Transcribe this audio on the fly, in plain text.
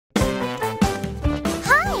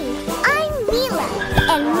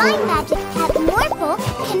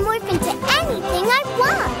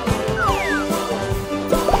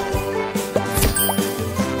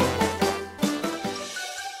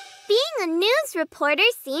news reporter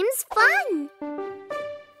seems fun.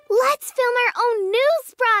 Let's film our own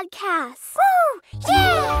news broadcast. Woo!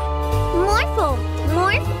 Yeah! Morphle,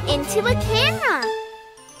 morph into a camera.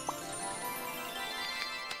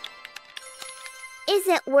 Is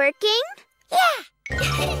it working? Yeah!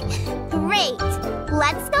 Great!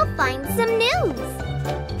 Let's go find some news.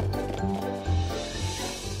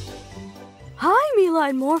 Hi, Mila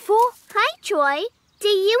and Morphle. Hi, Troy. Do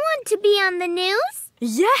you want to be on the news?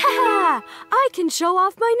 Yeah! I can show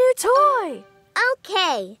off my new toy.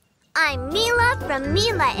 Okay. I'm Mila from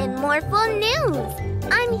Mila and Morphle News.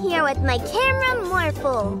 I'm here with my camera,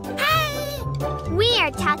 Morphle. Hi! We are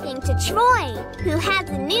talking to Troy, who has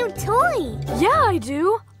a new toy. Yeah, I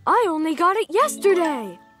do. I only got it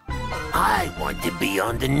yesterday. I want to be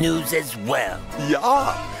on the news as well.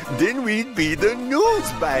 Yeah, then we'd be the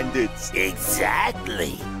news bandits.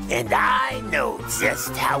 Exactly. And I know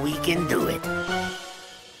just how we can do it.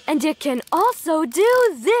 And it can also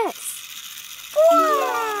do this.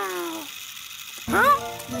 Wow! Huh?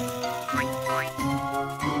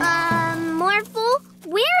 Morphle,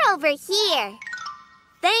 we're over here.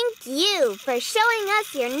 Thank you for showing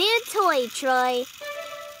us your new toy, Troy.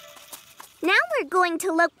 Now we're going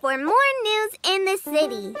to look for more news in the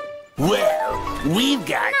city. Well, we've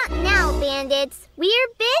got... Not now, bandits. We're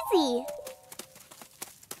busy.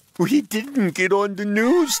 We didn't get on the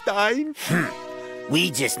news, Stein.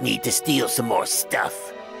 We just need to steal some more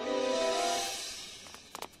stuff.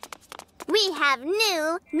 We have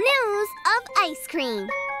new news of ice cream.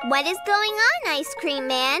 What is going on, Ice Cream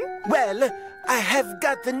Man? Well, I have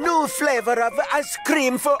got the new flavor of ice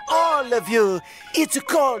cream for all of you. It's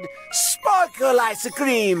called Sparkle Ice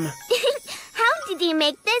Cream. How did you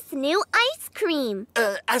make this new ice cream?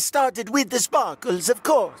 I started with the sparkles, of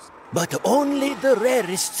course. But only the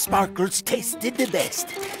rarest sparkles tasted the best.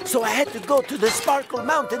 So I had to go to the Sparkle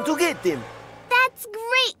Mountain to get them. That's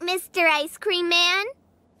great, Mr. Ice Cream Man.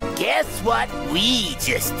 Guess what we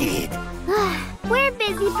just did? We're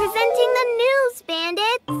busy presenting the news,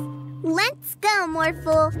 bandits. Let's go,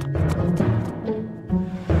 Morphle.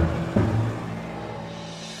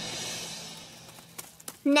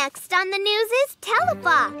 Next on the news is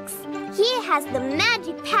Telefox. He has the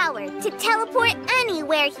magic power to teleport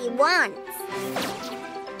anywhere he wants.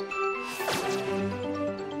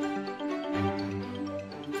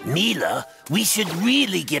 Mila, we should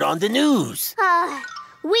really get on the news.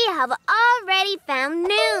 We have already found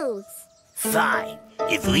news. Fine.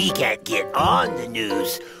 If we can't get on the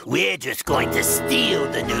news, we're just going to steal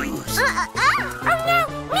the news. Oh no,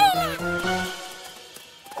 Mila!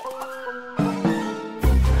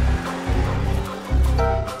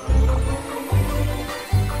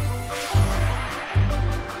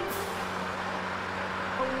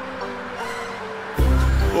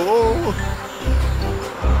 Oh.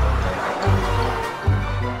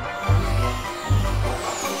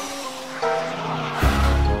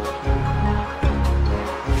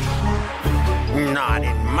 Not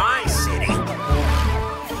in my city.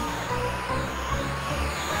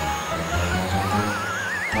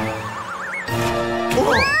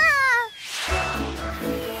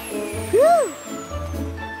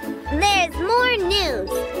 There's more news.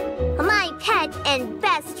 My pet and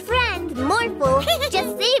best friend, Morphle,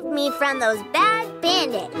 just saved me from those bad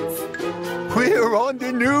bandits. We're on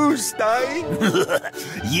the news, Stein.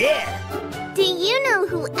 Yeah. Do you know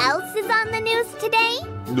who else is on the news today?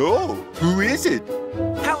 No, who is it?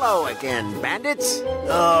 Hello again, bandits.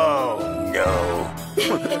 Oh, no.